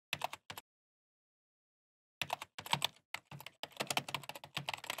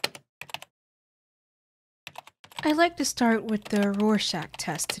I'd like to start with the Rorschach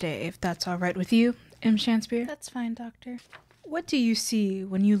test today, if that's all right with you, M. Shakespeare. That's fine, Doctor. What do you see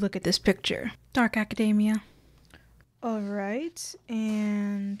when you look at this picture? Dark academia. All right,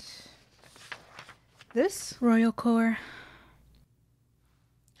 and this? Royal core.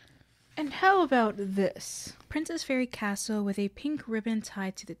 And how about this? Princess Fairy Castle with a pink ribbon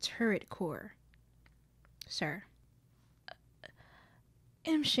tied to the turret core. Sir.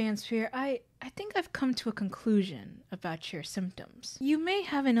 M. Shakespeare, I think I've come to a conclusion about your symptoms. You may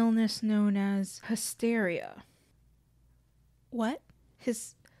have an illness known as hysteria. What?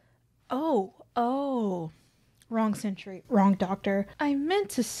 Oh. Wrong century. Wrong doctor. I meant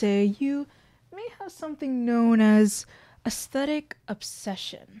to say you may have something known as aesthetic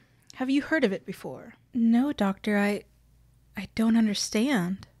obsession. Have you heard of it before? No, Doctor, I don't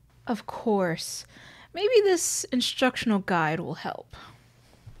understand. Of course. Maybe this instructional guide will help.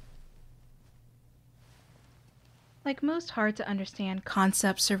 Like most hard-to-understand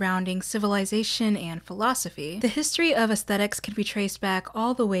concepts surrounding civilization and philosophy, the history of aesthetics can be traced back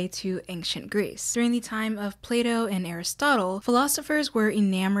all the way to ancient Greece. During the time of Plato and Aristotle, philosophers were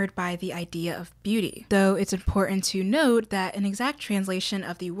enamored by the idea of beauty, though it's important to note that an exact translation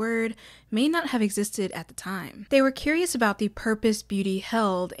of the word may not have existed at the time. They were curious about the purpose beauty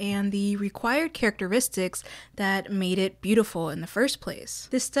held and the required characteristics that made it beautiful in the first place.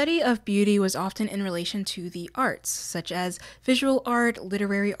 The study of beauty was often in relation to the arts, such as visual art,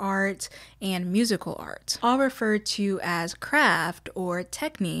 literary art, and musical art, all referred to as craft or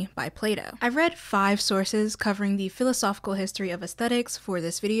techne by Plato. I've read 5 sources covering the philosophical history of aesthetics for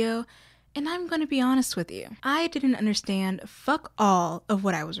this video, and I'm going to be honest with you. I didn't understand fuck all of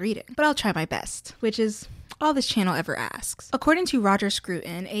what I was reading, but I'll try my best, which is all this channel ever asks. According to Roger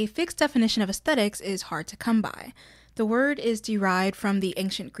Scruton, a fixed definition of aesthetics is hard to come by. The word is derived from the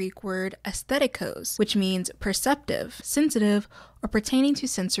ancient Greek word aesthetikos, which means perceptive, sensitive, or pertaining to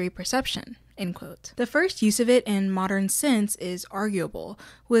sensory perception, end quote. The first use of it in modern sense is arguable,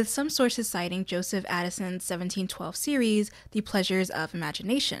 with some sources citing Joseph Addison's 1712 series, The Pleasures of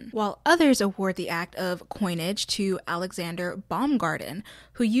Imagination, while others award the act of coinage to Alexander Baumgarten,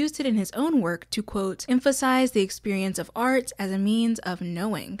 who used it in his own work to, quote, emphasize the experience of art as a means of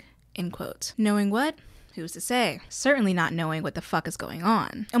knowing, end quote. Knowing what? Who's to say? Certainly not knowing what the fuck is going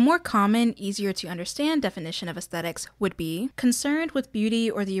on. A more common, easier to understand definition of aesthetics would be concerned with beauty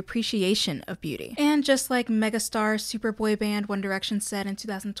or the appreciation of beauty. And just like megastar superboy band One Direction said in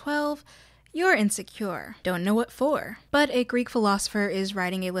 2012, you're insecure. Don't know what for. But a Greek philosopher is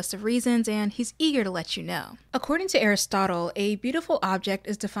writing a list of reasons and he's eager to let you know. According to Aristotle, a beautiful object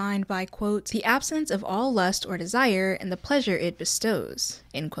is defined by, quote, the absence of all lust or desire and the pleasure it bestows,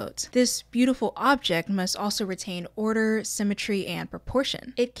 end quote. This beautiful object must also retain order, symmetry, and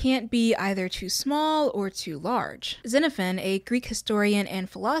proportion. It can't be either too small or too large. Xenophon, a Greek historian and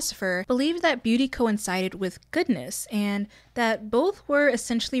philosopher, believed that beauty coincided with goodness and that both were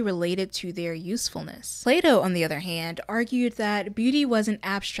essentially related to their usefulness. Plato, on the other hand, argued that beauty was an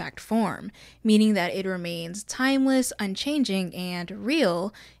abstract form, meaning that it remains timeless, unchanging, and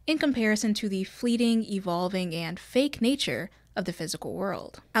real in comparison to the fleeting, evolving, and fake nature of the physical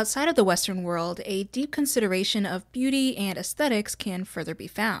world. Outside of the Western world, a deep consideration of beauty and aesthetics can further be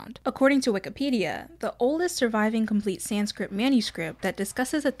found. According to Wikipedia, the oldest surviving complete Sanskrit manuscript that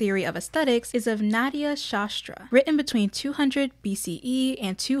discusses a theory of aesthetics is of Natya Shastra, written between 200 BCE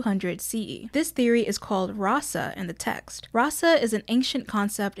and 200 CE. This theory is called rasa in the text. Rasa is an ancient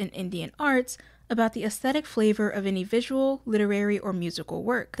concept in Indian arts about the aesthetic flavor of any visual, literary, or musical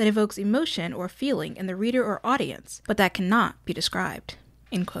work that evokes emotion or feeling in the reader or audience, but that cannot be described,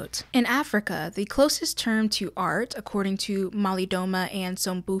 end quote. In Africa, the closest term to art, according to Malidoma and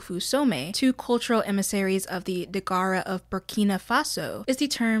Sombufu Some, two cultural emissaries of the Dagara of Burkina Faso, is the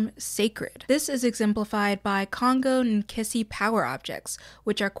term sacred. This is exemplified by Congo Nkesi power objects,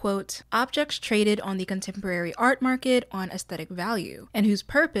 which are, quote, objects traded on the contemporary art market on aesthetic value, and whose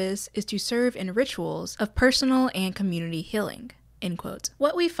purpose is to serve in rituals of personal and community healing, end quote.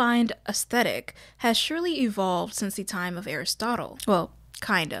 What we find aesthetic has surely evolved since the time of Aristotle. Well,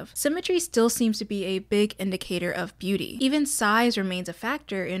 kind of. Symmetry still seems to be a big indicator of beauty. Even size remains a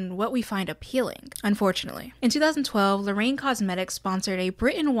factor in what we find appealing, unfortunately. In 2012, Lorraine Cosmetics sponsored a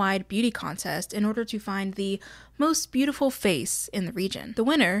Britain-wide beauty contest in order to find the most beautiful face in the region. The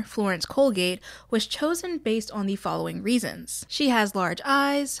winner, Florence Colgate, was chosen based on the following reasons. She has large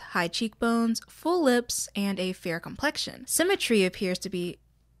eyes, high cheekbones, full lips, and a fair complexion. Symmetry appears to be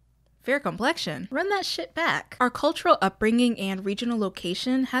fair complexion. Run that shit back. Our cultural upbringing and regional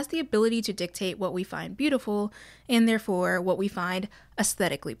location has the ability to dictate what we find beautiful and therefore what we find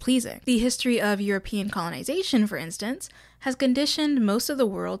aesthetically pleasing. The history of European colonization, for instance, has conditioned most of the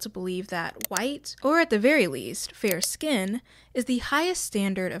world to believe that white, or at the very least, fair skin, is the highest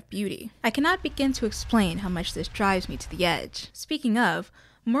standard of beauty. I cannot begin to explain how much this drives me to the edge. Speaking of,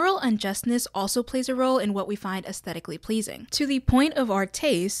 moral unjustness also plays a role in what we find aesthetically pleasing, to the point of our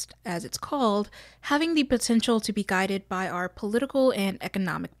taste, as it's called, having the potential to be guided by our political and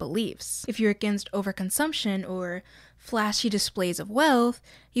economic beliefs. If you're against overconsumption or flashy displays of wealth,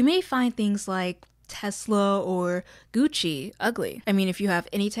 you may find things like Tesla or Gucci ugly. I mean, if you have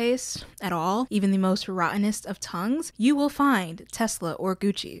any taste at all, even the most rottenest of tongues, you will find Tesla or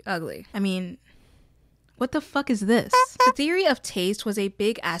Gucci ugly. I mean, what the fuck is this? The theory of taste was a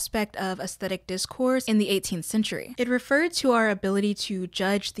big aspect of aesthetic discourse in the 18th century. It referred to our ability to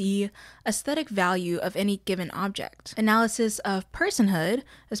judge the aesthetic value of any given object. Analysis of personhood,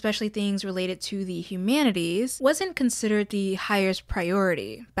 especially things related to the humanities, wasn't considered the highest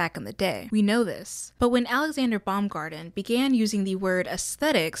priority back in the day. We know this. But when Alexander Baumgarten began using the word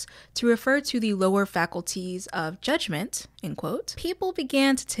aesthetics to refer to the lower faculties of judgment, end quote, people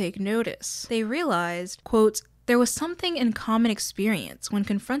began to take notice. They realized, quote, there was something in common experience when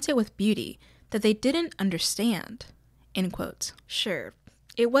confronted with beauty that they didn't understand, end quote. Sure,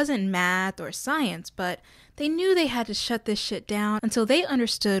 it wasn't math or science, but they knew they had to shut this shit down until they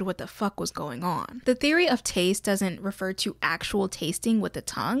understood what the fuck was going on. The theory of taste doesn't refer to actual tasting with the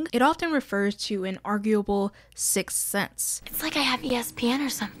tongue. It often refers to an arguable sixth sense. It's like I have ESPN or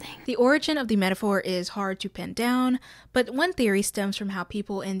something. The origin of the metaphor is hard to pin down, but one theory stems from how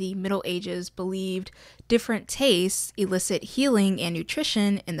people in the Middle Ages believed different tastes elicit healing and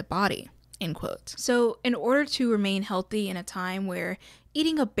nutrition in the body, end quote. So in order to remain healthy in a time where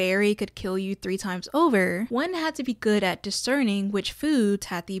eating a berry could kill you 3 times over, one had to be good at discerning which foods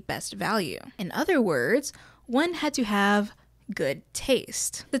had the best value. In other words, one had to have good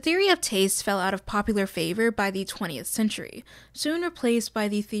taste. The theory of taste fell out of popular favor by the 20th century, soon replaced by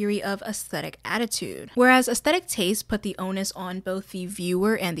the theory of aesthetic attitude. Whereas aesthetic taste put the onus on both the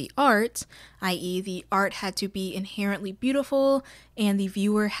viewer and the art, i.e. the art had to be inherently beautiful and the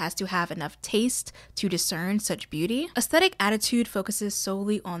viewer has to have enough taste to discern such beauty, aesthetic attitude focuses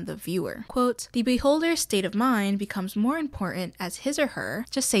solely on the viewer. Quote, the beholder's state of mind becomes more important as his or her,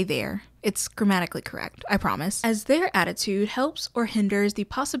 just say their, it's grammatically correct, I promise, as their attitude helps or hinders the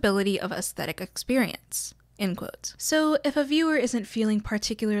possibility of aesthetic experience. End quote. So if a viewer isn't feeling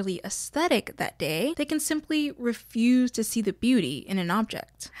particularly aesthetic that day, they can simply refuse to see the beauty in an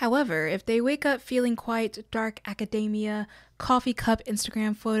object. However, if they wake up feeling quite dark academia, coffee cup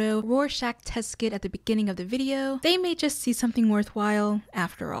Instagram photo, Rorschach test skit at the beginning of the video, they may just see something worthwhile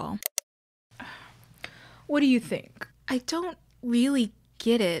after all. What do you think? I don't really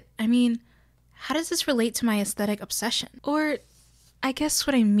get it. I mean, how does this relate to my aesthetic obsession? Or, I guess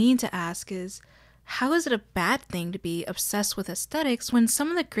what I mean to ask is, how is it a bad thing to be obsessed with aesthetics when some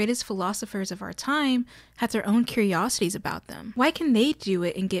of the greatest philosophers of our time have their own curiosities about them? Why can they do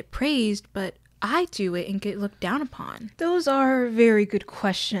it and get praised, but I do it and get looked down upon? Those are very good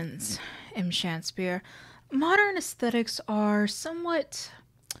questions, M. Shakespeare. Modern aesthetics are somewhat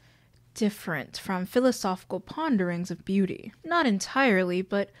different from philosophical ponderings of beauty. Not entirely,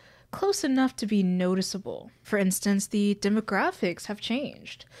 but close enough to be noticeable. For instance, the demographics have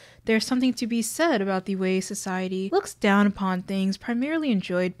changed. There's something to be said about the way society looks down upon things primarily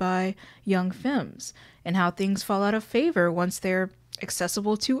enjoyed by young femmes, and how things fall out of favor once they're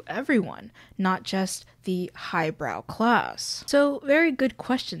accessible to everyone, not just the highbrow class. So, very good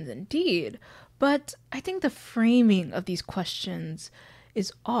questions indeed, but I think the framing of these questions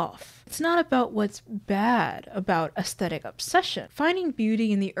is off. It's not about what's bad about aesthetic obsession. Finding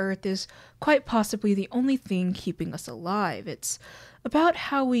beauty in the earth is quite possibly the only thing keeping us alive. It's about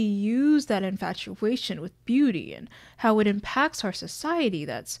how we use that infatuation with beauty and how it impacts our society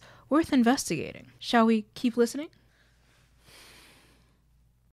that's worth investigating. Shall we keep listening?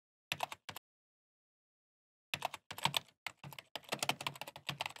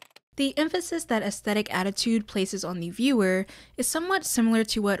 The emphasis that aesthetic attitude places on the viewer is somewhat similar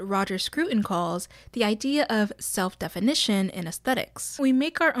to what Roger Scruton calls the idea of self-definition in aesthetics. We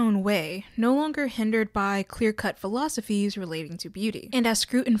make our own way, no longer hindered by clear-cut philosophies relating to beauty. And as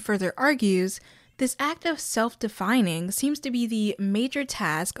Scruton further argues, this act of self-defining seems to be the major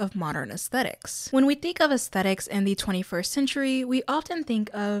task of modern aesthetics. When we think of aesthetics in the 21st century, we often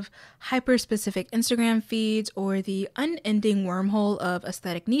think of hyper-specific Instagram feeds or the unending wormhole of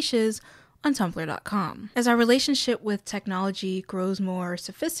aesthetic niches on Tumblr.com. As our relationship with technology grows more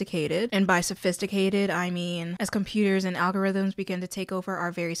sophisticated, and by sophisticated I mean as computers and algorithms begin to take over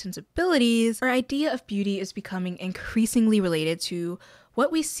our very sensibilities, our idea of beauty is becoming increasingly related to what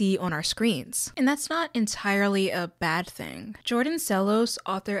we see on our screens. And that's not entirely a bad thing. Jordan Sellos,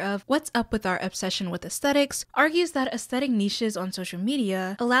 author of What's Up with Our Obsession with Aesthetics, argues that aesthetic niches on social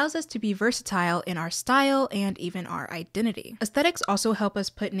media allows us to be versatile in our style and even our identity. Aesthetics also help us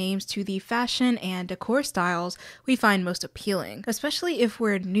put names to the fashion and decor styles we find most appealing, especially if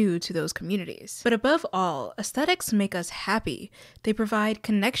we're new to those communities. But above all, aesthetics make us happy. They provide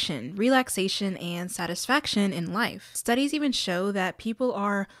connection, relaxation, and satisfaction in life. Studies even show that people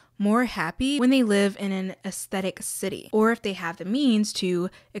are more happy when they live in an aesthetic city, or if they have the means to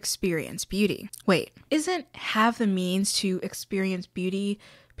experience beauty. Wait, isn't have the means to experience beauty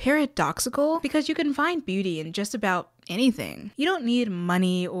paradoxical? Because you can find beauty in just about anything. You don't need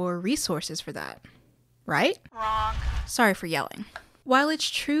money or resources for that, right? Wrong. Sorry for yelling. While it's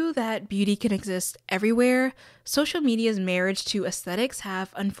true that beauty can exist everywhere, social media's marriage to aesthetics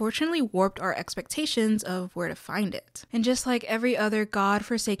have unfortunately warped our expectations of where to find it. And just like every other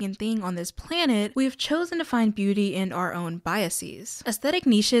god-forsaken thing on this planet, we've chosen to find beauty in our own biases. Aesthetic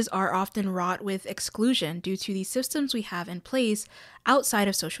niches are often wrought with exclusion due to the systems we have in place outside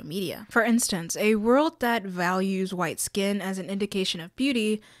of social media. For instance, a world that values white skin as an indication of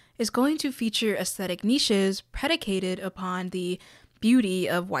beauty is going to feature aesthetic niches predicated upon the beauty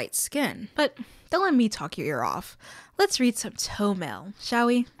of white skin. But don't let me talk your ear off. Let's read some toe mail, shall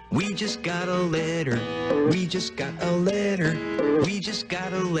we? We just got a letter. We just got a letter. We just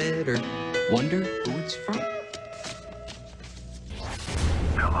got a letter. Wonder who it's from?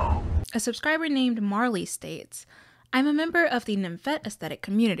 Hello. A subscriber named Marley states, I'm a member of the Nymphette aesthetic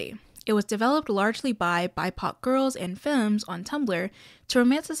community. It was developed largely by BIPOC girls and femmes on Tumblr to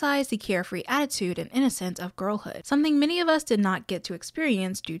romanticize the carefree attitude and innocence of girlhood, something many of us did not get to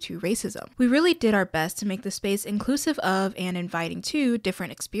experience due to racism. We really did our best to make the space inclusive of and inviting to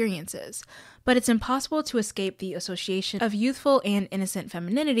different experiences, but it's impossible to escape the association of youthful and innocent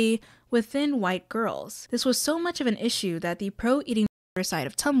femininity within white girls. This was so much of an issue that the pro-eating side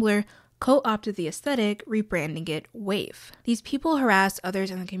of Tumblr co-opted the aesthetic, rebranding it WAIF. These people harassed others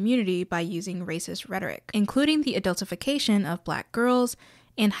in the community by using racist rhetoric, including the adultification of black girls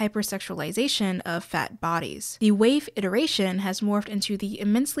and hypersexualization of fat bodies. The WAIF iteration has morphed into the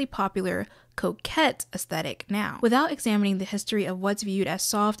immensely popular coquette aesthetic now. Without examining the history of what's viewed as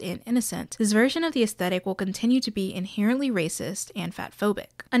soft and innocent, this version of the aesthetic will continue to be inherently racist and fatphobic.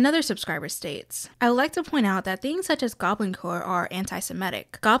 Another subscriber states, I would like to point out that things such as goblincore are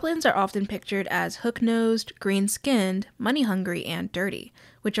anti-Semitic. Goblins are often pictured as hook-nosed, green-skinned, money-hungry, and dirty,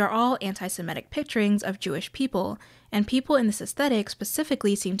 which are all anti-Semitic picturings of Jewish people, and people in this aesthetic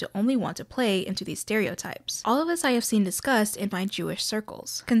specifically seem to only want to play into these stereotypes. All of this I have seen discussed in my Jewish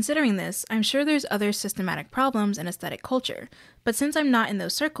circles. Considering this, I'm sure there's other systematic problems in aesthetic culture, but since I'm not in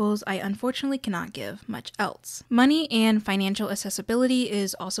those circles, I unfortunately cannot give much else. Money and financial accessibility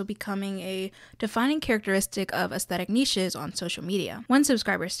is also becoming a defining characteristic of aesthetic niches on social media. One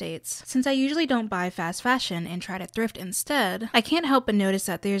subscriber states, since I usually don't buy fast fashion and try to thrift instead, I can't help but notice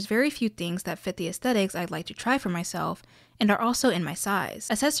that there's very few things that fit the aesthetics I'd like to try for myself and are also in my size.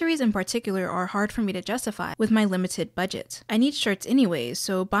 Accessories in particular are hard for me to justify with my limited budget. I need shirts anyways,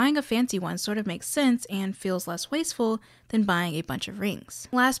 so buying a fancy one sort of makes sense and feels less wasteful than buying a bunch of rings.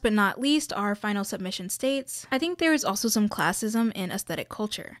 Last but not least, our final submission states, I think there is also some classism in aesthetic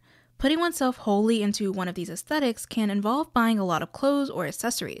culture. Putting oneself wholly into one of these aesthetics can involve buying a lot of clothes or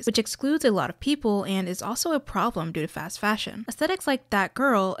accessories, which excludes a lot of people and is also a problem due to fast fashion. Aesthetics like that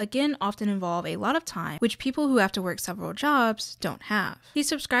girl, again, often involve a lot of time, which people who have to work several jobs don't have. These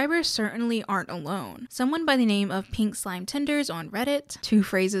subscribers certainly aren't alone. Someone by the name of Pink Slime Tenders on Reddit, two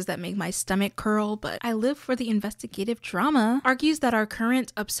phrases that make my stomach curl, but I live for the investigative drama, argues that our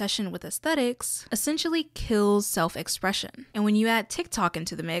current obsession with aesthetics essentially kills self-expression. And when you add TikTok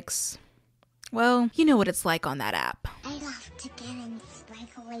into the mix, well, you know what it's like on that app. I love to get in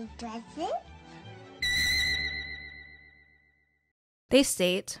breakaway dresses. They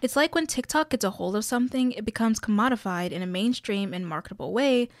state, it's like when TikTok gets a hold of something, it becomes commodified in a mainstream and marketable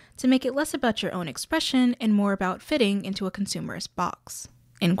way to make it less about your own expression and more about fitting into a consumerist box.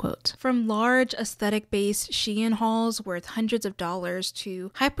 End quote. From large aesthetic-based Shein hauls worth hundreds of dollars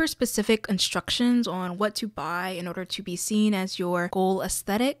to hyper-specific instructions on what to buy in order to be seen as your goal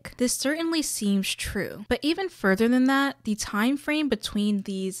aesthetic, this certainly seems true. But even further than that, the time frame between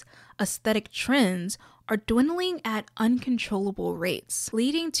these aesthetic trends are dwindling at uncontrollable rates,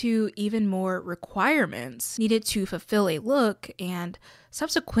 leading to even more requirements needed to fulfill a look and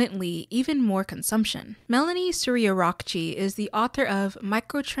subsequently even more consumption. Melanie Suryarakchi is the author of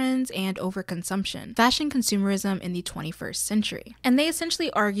Microtrends and Overconsumption: Fashion Consumerism in the 21st Century. And they essentially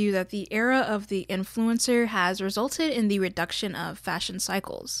argue that the era of the influencer has resulted in the reduction of fashion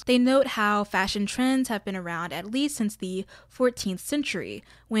cycles. They note how fashion trends have been around at least since the 14th century,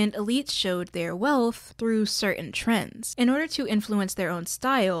 when elites showed their wealth through certain trends. In order to influence their own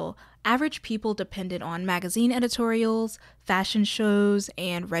style, average people depended on magazine editorials, fashion shows,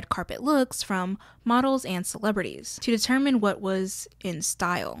 and red carpet looks from models and celebrities to determine what was in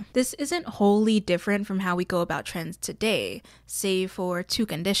style. This isn't wholly different from how we go about trends today, save for two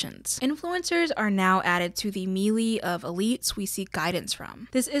conditions. Influencers are now added to the melee of elites we seek guidance from.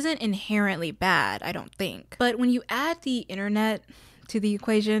 This isn't inherently bad, I don't think, but when you add the internet to the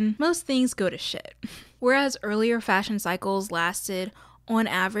equation, most things go to shit. Whereas earlier fashion cycles lasted on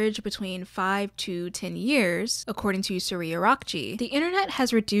average between 5 to 10 years, according to Suryarakchi, the internet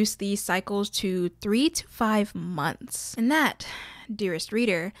has reduced these cycles to 3 to 5 months. And that, dearest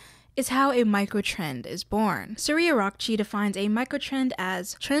reader, is how a microtrend is born. Suryarakchi defines a microtrend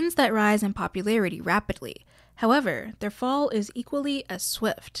as trends that rise in popularity rapidly. However, their fall is equally as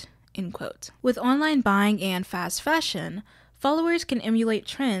swift, end quote. With online buying and fast fashion, followers can emulate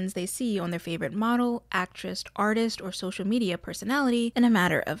trends they see on their favorite model, actress, artist, or social media personality in a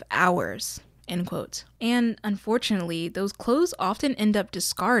matter of hours, end quote. And unfortunately, those clothes often end up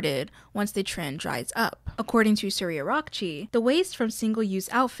discarded once the trend dries up. According to Suryarakchi, the waste from single-use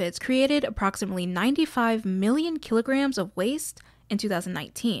outfits created approximately 95 million kilograms of waste in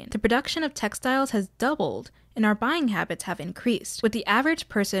 2019. The production of textiles has doubled, and our buying habits have increased, with the average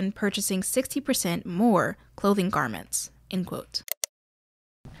person purchasing 60% more clothing garments, end quote.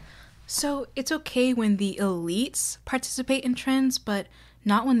 So it's okay when the elites participate in trends, but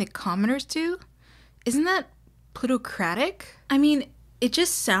not when the commoners do? Isn't that plutocratic? I mean, it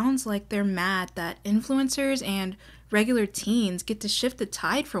just sounds like they're mad that influencers and regular teens get to shift the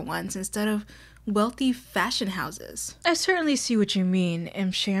tide for once instead of wealthy fashion houses. I certainly see what you mean,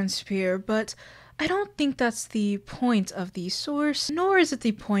 M. Shakespeare, but I don't think that's the point of the source, nor is it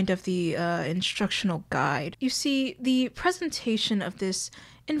the point of the instructional guide. You see, the presentation of this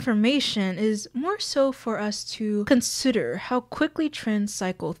information is more so for us to consider how quickly trends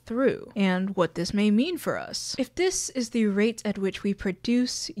cycle through and what this may mean for us. If this is the rate at which we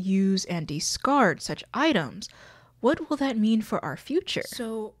produce, use, and discard such items, what will that mean for our future?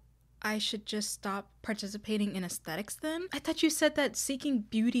 So I should just stop participating in aesthetics then? I thought you said that seeking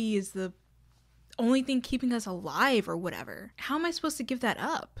beauty is the only thing keeping us alive or whatever. How am I supposed to give that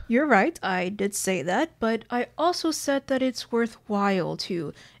up? You're right, I did say that, but I also said that it's worthwhile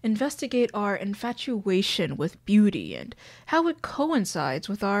to investigate our infatuation with beauty and how it coincides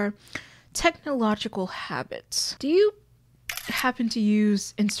with our technological habits. Do you happen to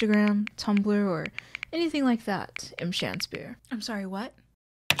use Instagram, Tumblr, or anything like that, M. Shakespeare? I'm sorry, what?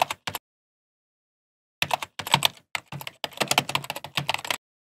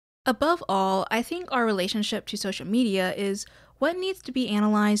 Above all, I think our relationship to social media is what needs to be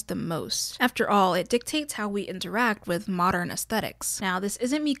analyzed the most. After all, it dictates how we interact with modern aesthetics. Now, this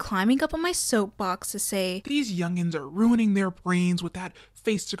isn't me climbing up on my soapbox to say, these youngins are ruining their brains with that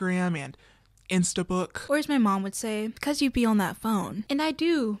Faceagram and Instabook. Or as my mom would say, because you be on that phone. And I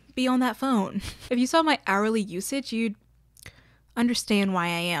do be on that phone. If you saw my hourly usage, you'd understand why I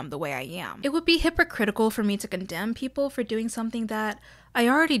am the way I am. It would be hypocritical for me to condemn people for doing something that I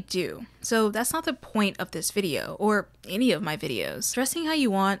already do. So that's not the point of this video, or any of my videos. Dressing how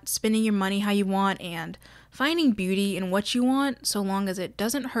you want, spending your money how you want, and finding beauty in what you want, so long as it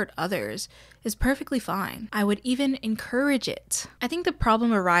doesn't hurt others, is perfectly fine. I would even encourage it. I think the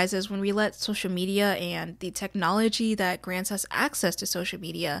problem arises when we let social media and the technology that grants us access to social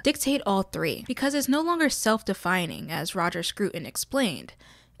media dictate all three, because it's no longer self-defining, as Roger Scruton explained.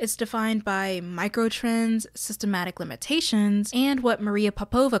 It's defined by microtrends, systematic limitations, and what Maria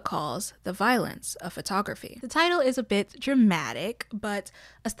Popova calls the violence of photography. The title is a bit dramatic, but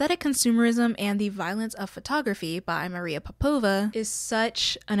Aesthetic Consumerism and the Violence of Photography by Maria Popova is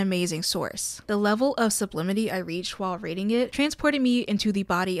such an amazing source. The level of sublimity I reached while reading it transported me into the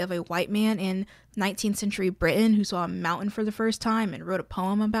body of a white man in 19th century Britain who saw a mountain for the first time and wrote a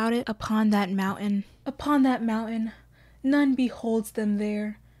poem about it. Upon that mountain, none beholds them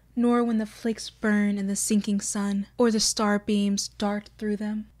there, nor when the flakes burn in the sinking sun, or the starbeams dart through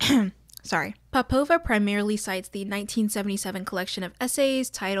them. Sorry. Popova primarily cites the 1977 collection of essays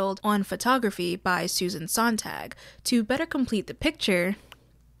titled On Photography by Susan Sontag to better complete the picture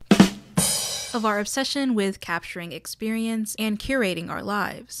of our obsession with capturing experience and curating our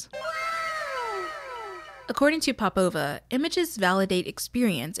lives. According to Popova, images validate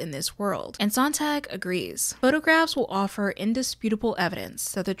experience in this world, and Sontag agrees. Photographs will offer indisputable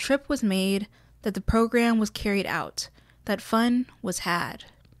evidence that the trip was made, that the program was carried out, that fun was had.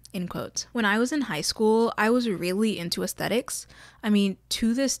 End quote. When I was in high school, I was really into aesthetics. I mean,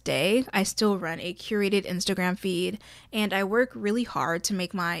 to this day, I still run a curated Instagram feed, and I work really hard to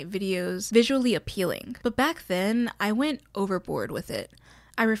make my videos visually appealing. But back then, I went overboard with it.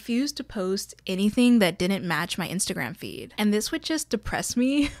 I refused to post anything that didn't match my Instagram feed. And this would just depress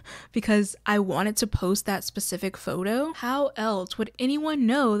me because I wanted to post that specific photo. How else would anyone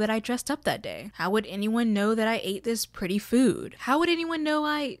know that I dressed up that day? How would anyone know that I ate this pretty food? How would anyone know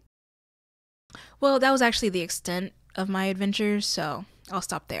Well, that was actually the extent of my adventures, so I'll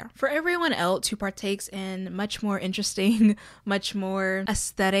stop there. For everyone else who partakes in much more interesting, much more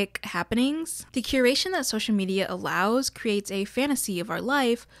aesthetic happenings, the curation that social media allows creates a fantasy of our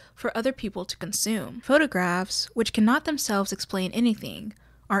life for other people to consume. Photographs, which cannot themselves explain anything,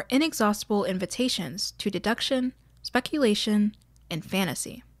 are inexhaustible invitations to deduction, speculation, and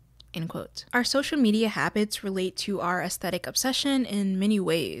fantasy. End quote. Our social media habits relate to our aesthetic obsession in many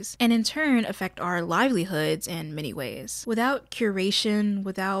ways, and in turn affect our livelihoods in many ways. Without curation,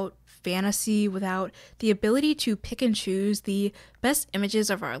 without fantasy, without the ability to pick and choose the best images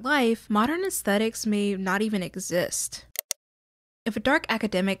of our life, modern aesthetics may not even exist. If a dark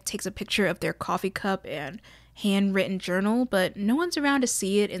academic takes a picture of their coffee cup and handwritten journal, but no one's around to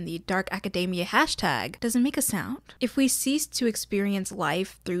see it in the dark academia hashtag, does it make a sound? If we cease to experience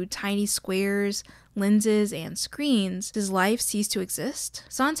life through tiny squares, lenses, and screens, does life cease to exist?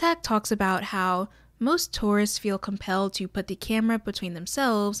 Sontag talks about how most tourists feel compelled to put the camera between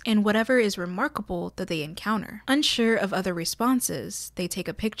themselves and whatever is remarkable that they encounter. Unsure of other responses, they take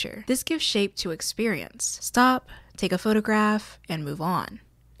a picture. This gives shape to experience. Stop, take a photograph, and move on.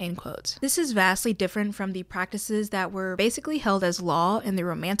 End quote. This is vastly different from the practices that were basically held as law in the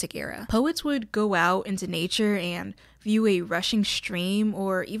Romantic era. Poets would go out into nature and view a rushing stream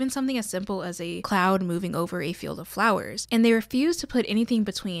or even something as simple as a cloud moving over a field of flowers, and they refused to put anything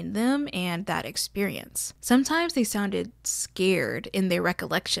between them and that experience. Sometimes they sounded scared in their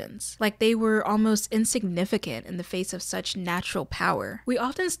recollections, like they were almost insignificant in the face of such natural power. We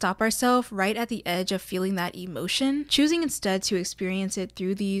often stop ourselves right at the edge of feeling that emotion, choosing instead to experience it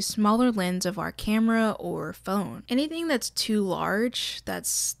through the smaller lens of our camera or phone. Anything that's too large,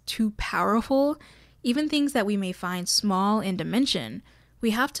 that's too powerful, even things that we may find small in dimension,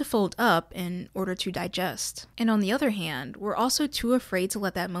 we have to fold up in order to digest. And on the other hand, we're also too afraid to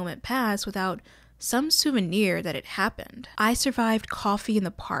let that moment pass without some souvenir that it happened. I survived coffee in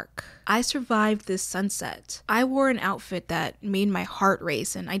the park. I survived this sunset. I wore an outfit that made my heart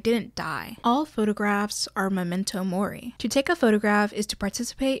race and I didn't die. All photographs are memento mori. To take a photograph is to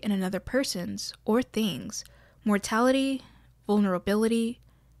participate in another person's or thing's mortality, vulnerability,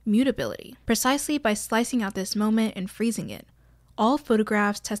 mutability. Precisely by slicing out this moment and freezing it, all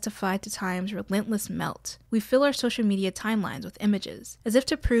photographs testify to time's relentless melt. We fill our social media timelines with images, as if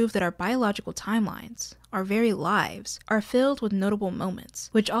to prove that our biological timelines, our very lives, are filled with notable moments,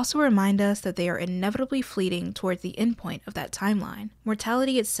 which also remind us that they are inevitably fleeting towards the endpoint of that timeline.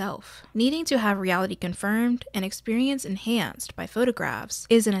 Mortality itself, needing to have reality confirmed and experience enhanced by photographs,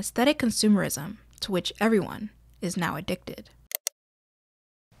 is an aesthetic consumerism to which everyone is now addicted.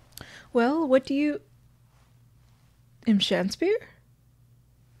 Well, what do you... Shakespeare?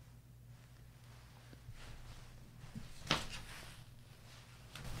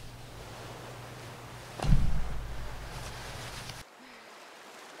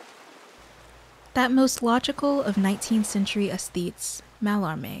 That most logical of 19th century aesthetes,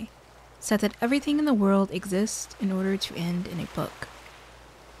 Mallarmé, said that everything in the world exists in order to end in a book.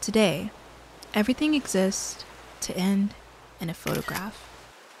 Today, everything exists to end in a photograph.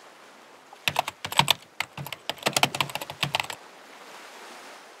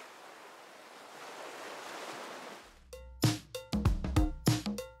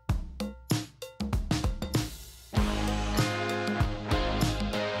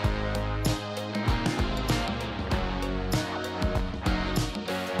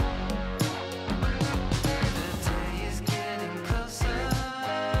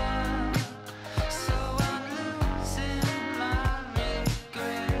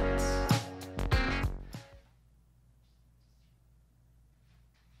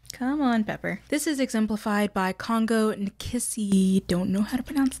 Come on, Pepper. This is exemplified by Congo Nkisi. Don't know how to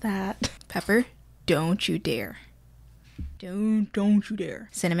pronounce that. Pepper, don't you dare. Don't you dare.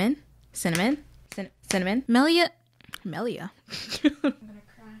 Cinnamon. Melia. I'm gonna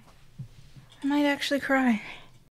cry. I might actually cry.